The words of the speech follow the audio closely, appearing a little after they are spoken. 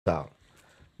out.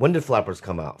 When did Flappers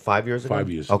come out? 5 years ago? 5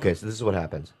 years ago. Okay, so this is what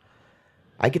happens.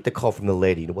 I get the call from the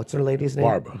lady. What's her lady's name?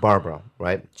 Barbara. Barbara,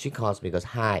 right? She calls me, goes,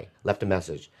 hi, left a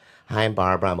message. Hi, I'm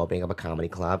Barbara. I'm opening up a comedy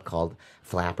club called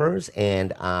Flappers.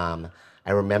 And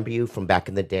I remember you from back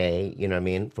in the day, you know what I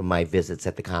mean, from my visits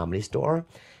at the Comedy Store.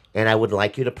 And I would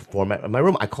like you to perform at my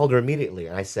room. I called her immediately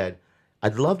and I said,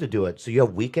 I'd love to do it. So you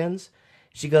have weekends?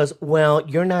 She goes, well,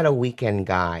 you're not a weekend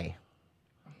guy.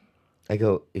 I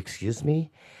go, excuse me?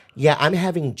 Yeah, I'm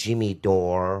having Jimmy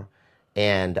Dore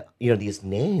and, these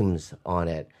names on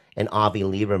it. And Avi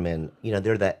Lieberman,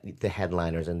 they're the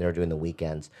headliners and they're doing the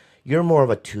weekends. You're more of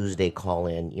a Tuesday call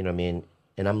in, you know what I mean?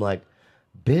 And I'm like,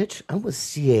 bitch, I'm with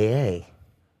CAA.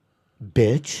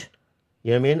 Bitch.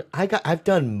 You know what I mean? I've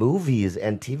done movies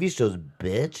and TV shows,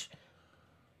 bitch.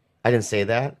 I didn't say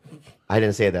that.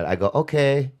 I go,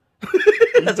 okay.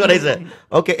 That's what I said.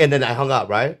 Okay, and then I hung up,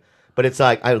 right? But it's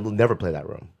like I will never play that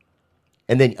room.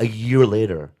 And then a year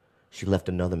later, she left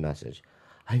another message.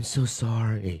 I'm so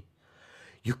sorry.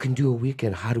 You can do a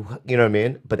weekend. How do you know what I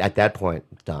mean? But at that point,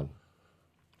 done.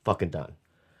 Fucking done.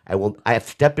 I have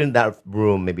stepped in that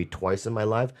room maybe twice in my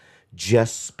life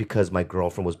just because my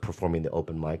girlfriend was performing the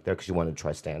open mic there because she wanted to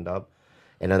try stand up.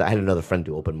 And I had another friend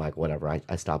do open mic, whatever.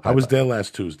 I stopped by. I was there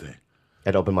last Tuesday.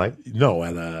 At open mic?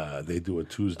 No, they do a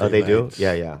Tuesday. Oh, they do? nights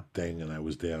Yeah. Thing, and I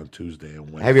was there on Tuesday and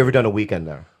Wednesday. Have you ever done a weekend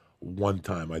there? One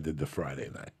time I did the Friday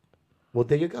night, Well,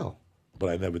 there you go. but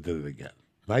I never did it again.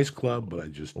 Nice club, but I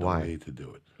just don't Why? need to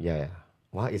do it. Yeah.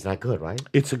 Why? It's not good, right?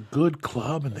 It's a good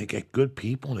club, and they get good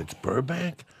people, and it's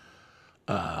Burbank.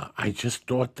 I just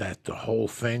thought that the whole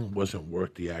thing wasn't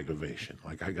worth the aggravation.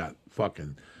 Like, I got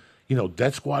fucking,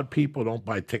 Death Squad people don't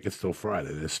buy tickets till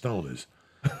Friday. They're stoners.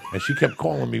 And she kept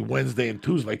calling me Wednesday and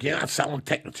Tuesday, like, you're not selling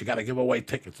tickets. You got to give away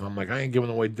tickets. And I'm like, I ain't giving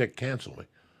away dick. Cancel me.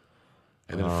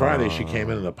 And then Friday, she came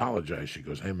in and apologized. She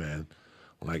goes, hey, man,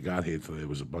 when I got here today, there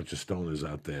was a bunch of stoners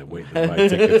out there waiting to buy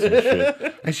tickets and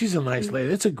shit. And she's a nice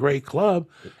lady. It's a great club.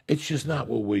 It's just not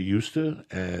what we're used to.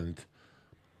 And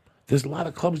there's a lot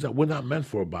of clubs that we're not meant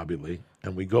for, Bobby Lee.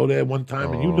 And we go there one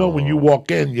time, and when you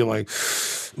walk in, you're like,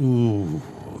 ooh,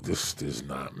 this is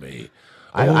not me.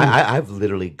 I've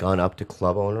literally gone up to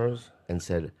club owners and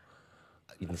said,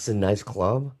 "This is a nice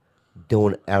club.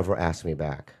 Don't ever ask me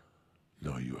back."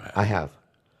 No, you have. I have.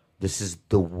 This is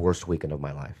the worst weekend of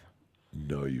my life.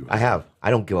 No, you I have. I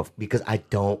don't give a because I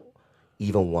don't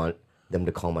even want them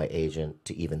to call my agent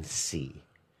to even see.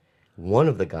 One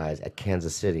of the guys at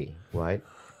Kansas City, right?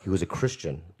 He was a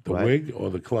Christian. The right? wig or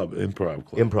the club? Improv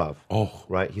club. Improv. Oh.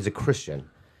 Right? He's a Christian.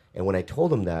 And when I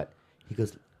told him that, he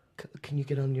goes, can you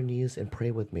get on your knees and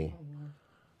pray with me?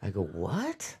 I go,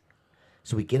 what?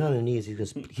 So we get on our knees. He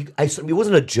goes, it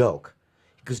wasn't a joke.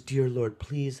 He goes, dear Lord,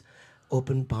 please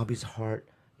open Bobby's heart,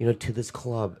 to this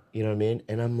club. You know what I mean?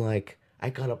 And I'm like,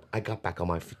 I got up, I got back on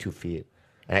my 2 feet.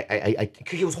 And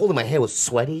he was holding my hand, it was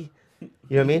sweaty. You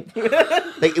know what I mean?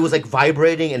 Like, it was like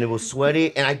vibrating and it was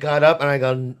sweaty. And I got up and I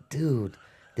go, dude,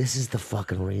 this is the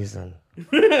fucking reason.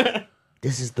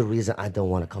 This is the reason I don't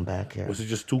want to come back here. Was it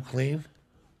just too clean?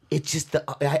 It's just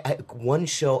one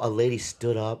show, a lady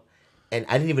stood up, and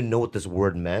I didn't even know what this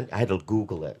word meant. I had to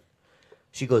Google it.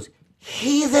 She goes,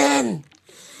 heathen!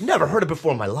 Never heard it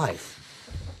before in my life.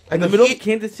 In the middle of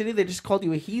Kansas City, they just called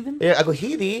you a heathen? Yeah, I go,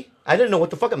 heathy? I didn't know what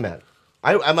the fuck it meant.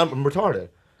 I'm retarded.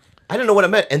 I didn't know what it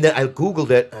meant. And then I Googled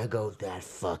it, and I go, that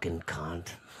fucking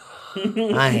cunt.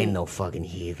 I ain't no fucking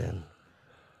heathen.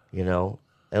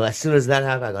 And as soon as that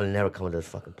happened, I gotta never come to this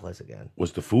fucking place again.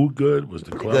 Was the food good? Was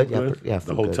the club good? Yeah,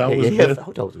 the hotel was good. Yeah, good? the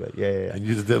hotel was good. Yeah. And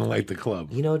you just didn't like the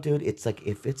club? Dude, it's like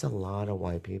if it's a lot of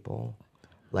white people,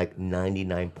 like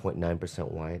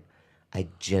 99.9% white, I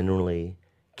generally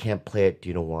can't play it. Do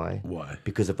you know why? Why?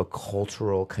 Because of a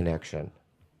cultural connection.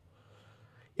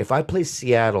 If I play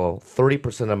Seattle,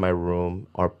 30% of my room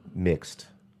are mixed.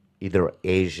 Either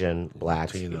Asian,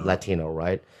 Black, Latino,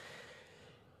 right?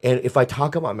 And if I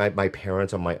talk about my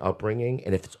parents or my upbringing,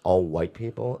 and if it's all white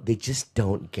people, they just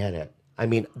don't get it. I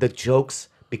mean, the jokes,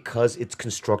 because it's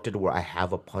constructed where I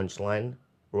have a punchline,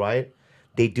 right?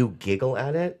 They do giggle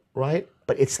at it, right?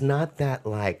 But it's not that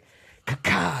like,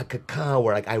 caca,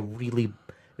 where like I really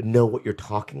know what you're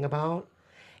talking about.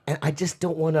 And I just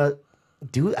don't want to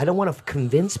I don't want to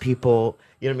convince people,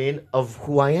 you know what I mean, of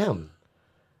who I am.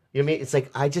 You know what I mean? It's like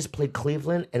I just played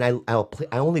Cleveland, and I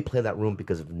only play that room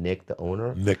because of Nick, the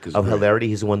owner. Nick is of great. Hilarity.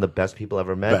 He's one of the best people I've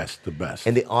ever met. The best.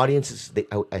 And the audience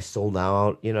I sold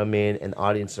out. You know what I mean? And the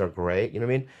audiences are great. You know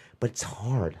what I mean? But it's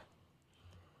hard.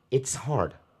 It's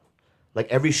hard. Like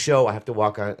every show, I have to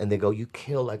walk on, and they go, "You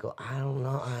kill." I go, "I don't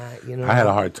know." I had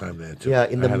a hard time there too. Yeah,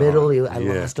 in the middle, I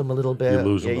lost them a little bit. You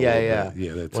lose them a little yeah. bit.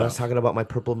 Yeah, that's when I was talking about my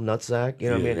purple nutsack, you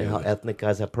know what I mean, and how ethnic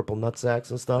guys have purple nutsacks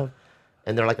and stuff,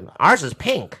 and they're like, "Ours is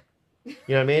pink." You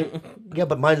know what I mean? Yeah,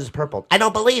 but mine is purple. I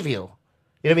don't believe you. You know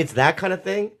what I mean? It's that kind of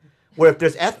thing. Where if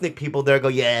there's ethnic people there, go,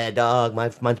 "Yeah, dog,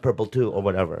 mine's purple too," or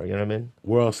whatever. You know what I mean?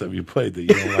 Where else have you played that you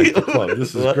don't like the club?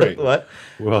 This is great. What?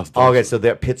 Where else? Okay, so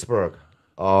they're Pittsburgh.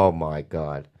 Oh my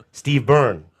God, Steve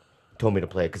Byrne told me to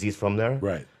play because he's from there.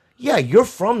 Right. Yeah, you're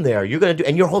from there. You're gonna do,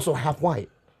 and you're also half white,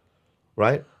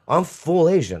 right? I'm full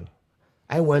Asian.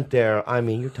 I went there. I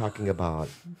mean, you're talking about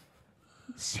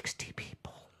 60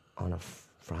 people on a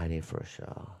Friday for a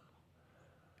show.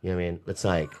 You know what I mean? It's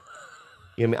like.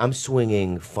 You know what I mean? I'm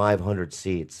swinging 500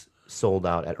 seats, sold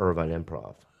out at Irvine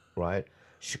Improv, right?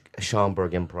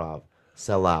 Schaumburg Improv,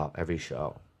 sell out every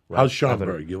show. Right? How's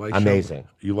Schaumburg? You like amazing?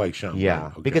 Schaumburg? You like Schaumburg? Yeah,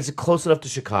 Okay. because it's close enough to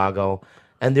Chicago,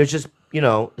 and there's just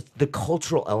the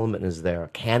cultural element is there.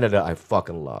 Canada, I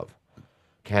fucking love.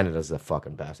 Canada's the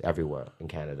fucking best everywhere in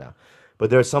Canada, but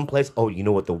there's some place. Oh, you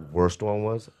know what the worst one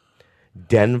was?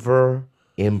 Denver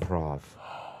Improv.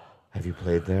 Have you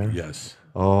played there? Yes.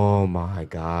 Oh my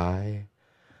God.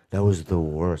 That was the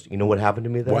worst. You know what happened to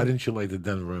me there? Why didn't you like the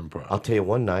Denver Improv? I'll tell you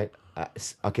one night.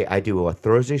 I do a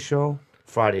Thursday show,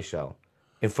 Friday show,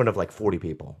 in front of like 40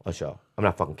 people, a show. I'm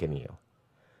not fucking kidding you.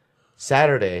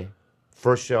 Saturday,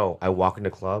 first show, I walk in the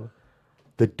club.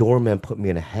 The doorman put me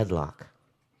in a headlock.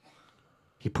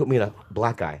 He put me in a,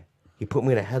 black guy. He put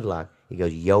me in a headlock. He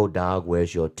goes, "Yo, dog,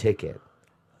 where's your ticket?"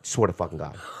 Swear to fucking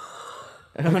God.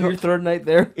 And on your third night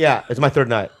there? Yeah, it's my third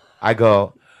night. I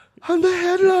go, "I'm the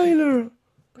headliner."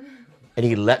 And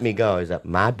he let me go. He's like,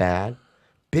 "My bad.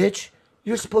 Bitch,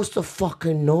 you're supposed to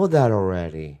fucking know that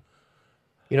already."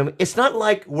 You know what I mean? It's not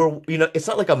like it's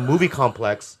not like a movie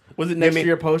complex. Was it next to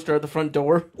your poster at the front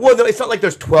door? Well, no, it's not like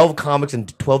there's 12 comics in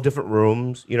 12 different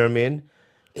rooms. You know what I mean?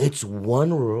 It's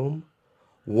one room,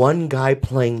 one guy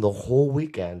playing the whole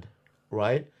weekend,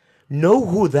 right? Know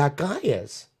who that guy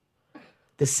is.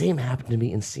 The same happened to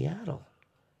me in Seattle,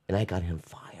 and I got him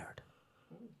fired.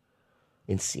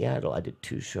 In Seattle, I did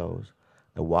 2 shows.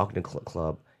 I walked in a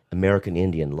club, American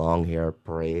Indian, long hair,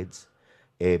 parades.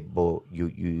 Hey, Bo,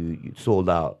 you sold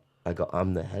out. I go,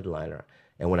 "I'm the headliner."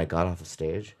 And when I got off the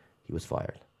stage, he was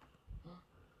fired.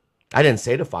 I didn't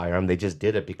say to fire him. They just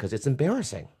did it because it's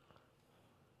embarrassing.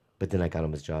 But then I got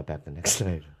him his job back the next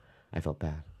night. I felt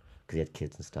bad because he had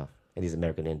kids and stuff. And he's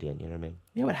American Indian, you know what I mean?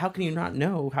 Yeah, but how can you not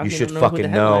know? How You can should not know fucking who the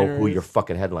know headliner who is? your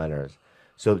fucking headliner is.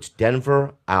 So it's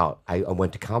Denver, out. I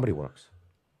went to Comedy Works.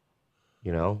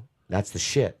 You know? That's the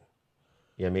shit.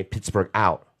 You know what I mean? Pittsburgh,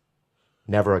 out.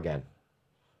 Never again.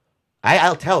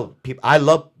 I'll tell people, I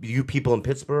love you people in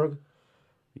Pittsburgh,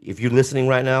 if you're listening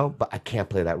right now, but I can't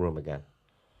play that room again.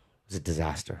 It's a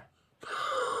disaster.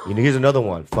 You know, here's another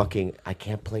one. Fucking, I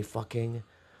can't play fucking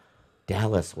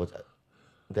Dallas with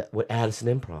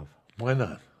Addison Improv. Why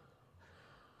not?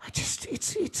 It's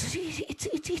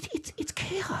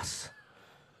chaos.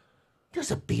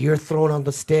 There's a beer thrown on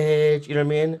the stage. You know what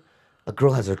I mean? A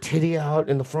girl has her titty out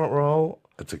in the front row.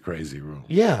 It's a crazy room.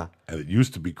 Yeah. And it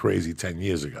used to be crazy 10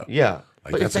 years ago. Yeah.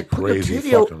 Like, But that's it's a like, put your crazy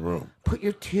titty fucking room. Put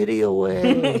your titty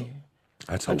away.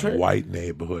 That's a white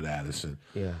neighborhood, Addison.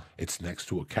 Yeah. It's next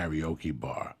to a karaoke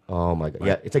bar. Oh my God. Like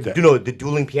yeah. It's like, that- the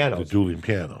dueling pianos. The dueling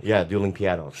piano. Yeah, dueling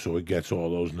pianos. So it gets all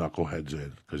those knuckleheads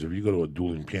in. Because if you go to a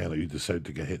dueling piano, you decide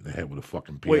to get hit in the head with a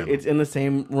fucking piano. Wait, it's in the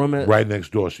same room as... right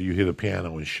next door, so you hear the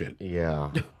piano and shit. Yeah.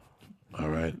 All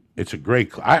right? It's a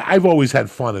great... I've always had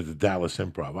fun at the Dallas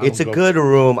Improv. It's a good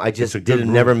room. I just a good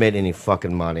room. never made any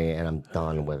fucking money, and I'm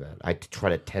done with it. I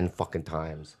tried it 10 fucking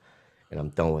times, and I'm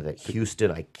done with it.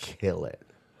 Houston, I kill it.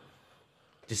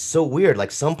 Just so weird.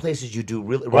 Like some places you do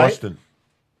really... Right? Austin.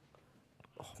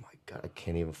 Oh my God, I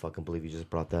can't even fucking believe you just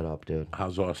brought that up, dude.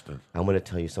 How's Austin? I'm going to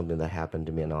tell you something that happened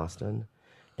to me in Austin,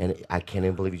 and I can't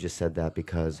even believe you just said that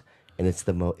because... And it's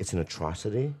it's an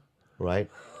atrocity, right?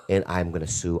 And I'm going to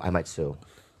sue. I might sue.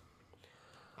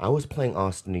 I was playing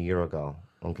Austin a year ago,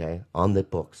 okay, on the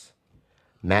books.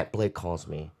 Matt Blake calls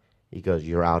me. He goes,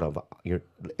 "You're out of a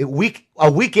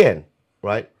weekend,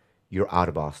 right? You're out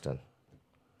of Austin."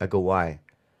 I go, "Why?"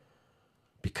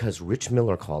 Because Rich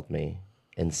Miller called me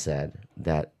and said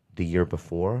that the year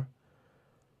before,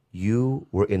 you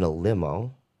were in a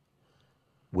limo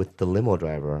with the limo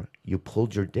driver. You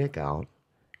pulled your dick out,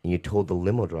 and you told the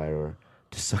limo driver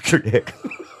to suck your dick.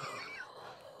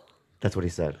 That's what he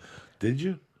said. Did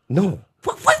you? No.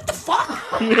 What the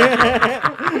fuck?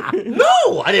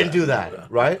 No, I didn't do that,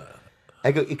 right?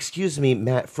 I go, "Excuse me,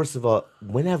 Matt, first of all,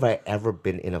 when have I ever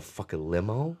been in a fucking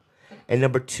limo? And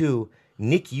number 2,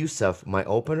 Nick Youssef, my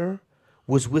opener,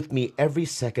 was with me every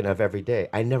second of every day.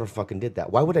 I never fucking did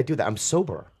that. Why would I do that? I'm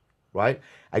sober, right?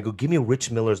 I go, give me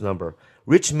Rich Miller's number.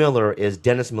 Rich Miller is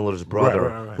Dennis Miller's brother.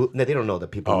 Right. Who, no, they don't know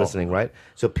that people are listening, right?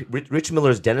 So Rich Miller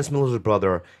is Dennis Miller's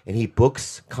brother, and he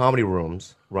books comedy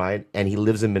rooms, right? And he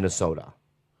lives in Minnesota.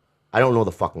 I don't know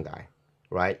the fucking guy,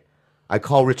 right? I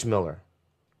call Rich Miller.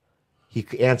 He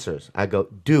answers. I go,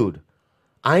 dude,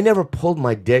 I never pulled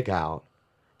my dick out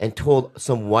and told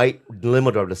some white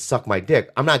limiter to suck my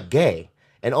dick. I'm not gay.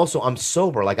 And also, I'm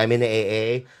sober. Like, I'm in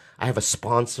AA. I have a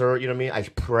sponsor. You know what I mean? I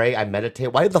pray. I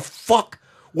meditate. Why the fuck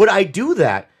would I do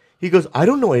that? He goes, I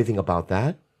don't know anything about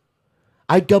that.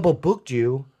 I double booked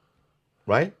you,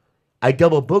 right? I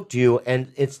double booked you,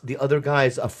 and it's the other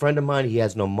guy's a friend of mine. He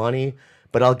has no money,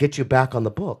 but I'll get you back on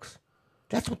the books.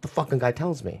 That's what the fucking guy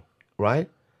tells me, right?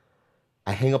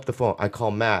 I hang up the phone. I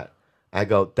call Matt. I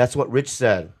go, that's what Rich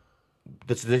said.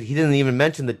 He didn't even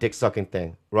mention the dick sucking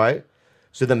thing, right?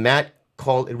 So then Matt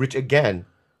called Rich again.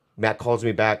 Matt calls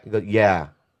me back. He goes, yeah,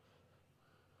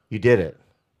 you did it.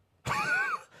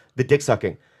 The dick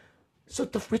sucking. So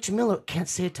the Rich Miller can't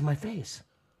say it to my face.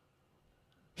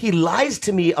 He lies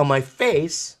to me on my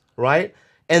face, right?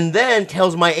 And then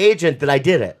tells my agent that I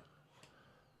did it.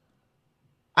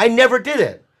 I never did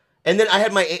it. And then I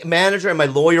had my manager and my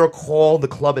lawyer call the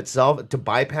club itself to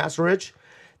bypass Rich.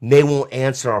 They won't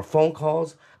answer our phone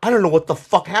calls. I don't know what the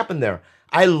fuck happened there.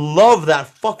 I love that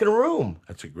fucking room.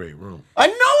 That's a great room. I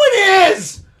know it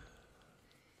is.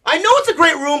 I know it's a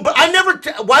great room, but I never.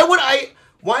 Why would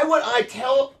I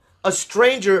tell a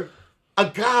stranger, a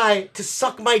guy, to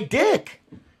suck my dick?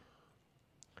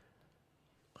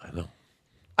 I know.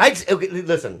 Okay,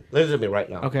 listen to me right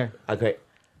now. Okay.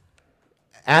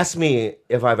 Ask me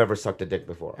if I've ever sucked a dick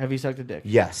before. Have you sucked a dick?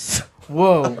 Yes.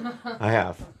 Whoa. I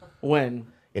have. When?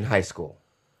 In high school.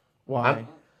 Why?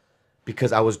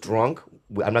 Because I was drunk.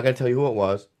 I'm not going to tell you who it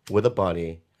was. With a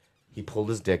buddy. He pulled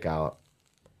his dick out.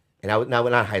 And I was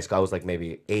not high school. I was like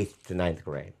maybe 8th to 9th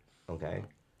grade. Okay?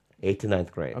 8th to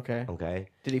 9th grade. Okay. Okay?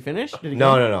 Did he finish? Did he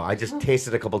No. I just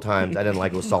tasted it a couple times. I didn't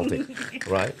like it. It was salty.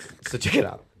 Right? So check it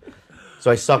out.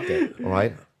 So I sucked it. All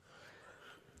right?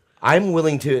 I'm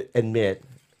willing to admit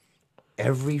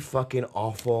every fucking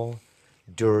awful,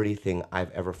 dirty thing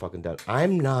I've ever fucking done.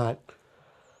 I'm not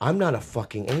a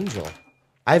fucking angel.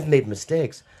 I've made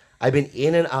mistakes. I've been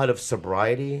in and out of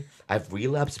sobriety. I've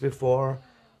relapsed before.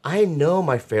 I know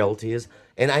my frailties,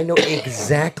 and I know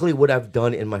exactly what I've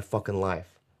done in my fucking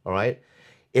life. All right?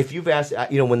 If you've asked,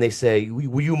 when they say,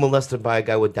 were you molested by a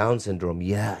guy with Down syndrome?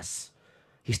 Yes.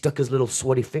 He stuck his little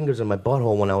sweaty fingers in my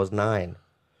butthole when I was 9.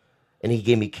 And he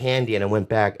gave me candy, and I went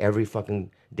back every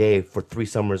fucking day for 3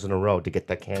 summers in a row to get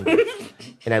that candy.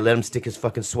 And I let him stick his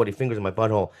fucking sweaty fingers in my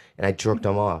butthole, and I jerked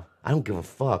him off. I don't give a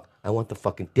fuck. I want the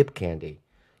fucking dip candy.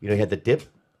 You know, he had the dip,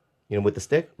 with the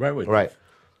stick? Right.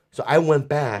 So I went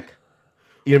back,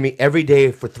 every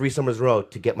day for 3 summers in a row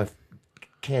to get my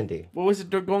candy. What was it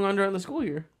going on during the school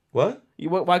year? What?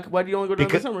 Why do you only go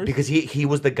during the summers? Because he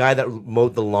was the guy that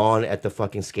mowed the lawn at the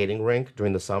fucking skating rink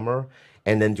during the summer.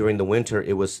 And then during the winter,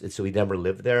 so he never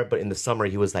lived there. But in the summer,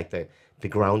 he was like the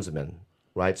groundsman,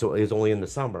 right? So it was only in the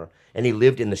summer. And he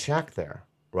lived in the shack there,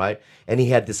 right? And he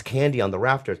had this candy on the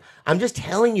rafters. I'm just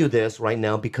telling you this right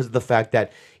now because of the fact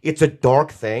that it's a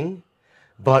dark thing,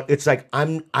 but it's like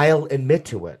I'll admit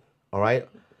to it, all right?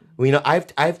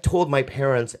 I've told my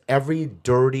parents every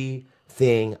dirty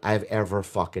thing I've ever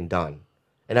fucking done.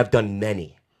 And I've done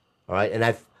many, all right? And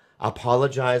I've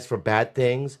apologized for bad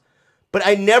things. But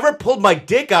I never pulled my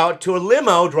dick out to a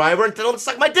limo driver and told him to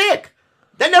suck my dick.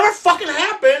 That never fucking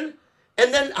happened.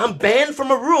 And then I'm banned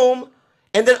from a room.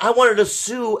 And then I wanted to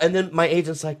sue. And then my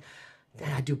agent's like,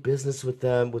 I do business with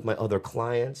them, with my other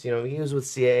clients. He was with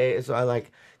CAA. So I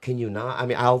like, can you not? I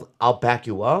mean, I'll back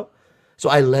you up. So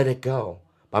I let it go.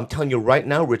 But I'm telling you right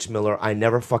now, Rich Miller, I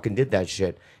never fucking did that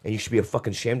shit. And you should be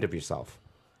fucking ashamed of yourself.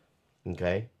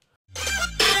 Okay?